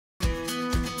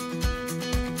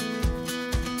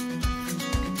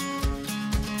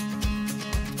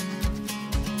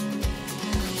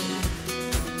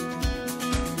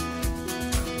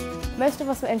Most of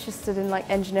us were interested in like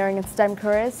engineering and STEM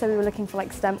careers, so we were looking for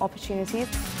like STEM opportunities.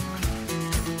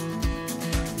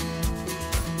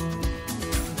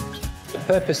 The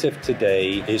purpose of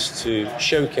today is to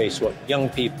showcase what young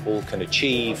people can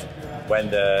achieve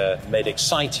when they're made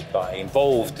excited by,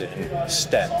 involved in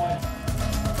STEM.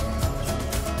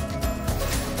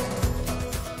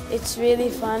 It's really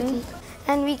fun.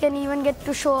 And we can even get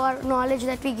to show our knowledge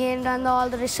that we gained and all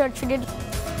the research we did.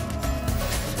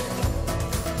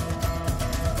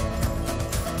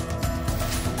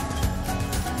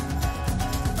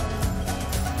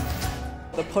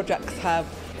 The projects have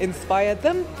inspired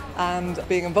them, and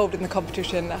being involved in the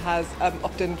competition has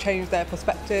often changed their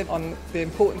perspective on the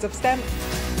importance of STEM.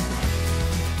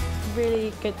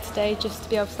 Really good today just to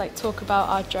be able to talk about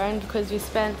our drone, because we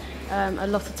spent a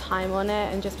lot of time on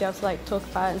it, and just be able to talk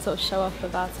about it and sort of show off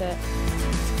about it.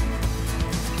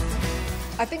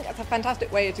 I think it's a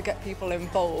fantastic way to get people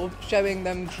involved, showing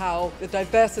them how the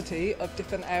diversity of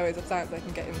different areas of science they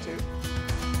can get into.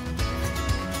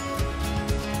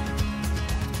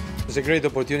 It's a great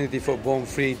opportunity for Born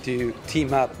Free to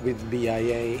team up with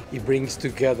BIEA. It brings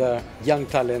together young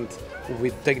talent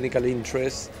with technical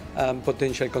interests and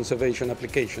potential conservation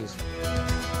applications.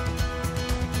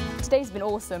 Today's been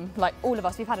awesome. Like all of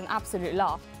us, we've had an absolute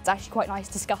laugh. It's actually quite nice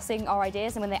discussing our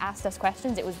ideas, and when they asked us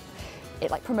questions,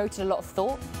 it promoted a lot of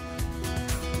thought.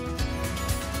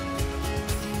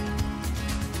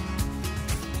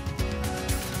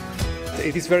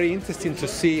 It is very interesting to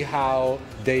see how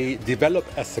they develop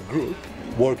as a group,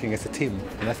 working as a team,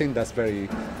 and I think that's very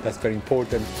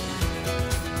important.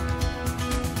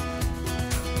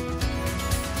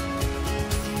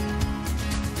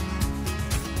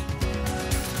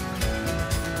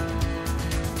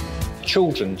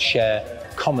 Children share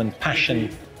common passion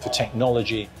for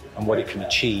technology and what it can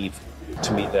achieve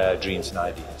to meet their dreams and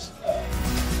ideas.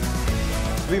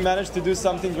 We managed to do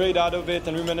something great out of it,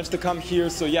 and we managed to come here,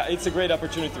 so yeah, it's a great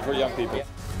opportunity for young people.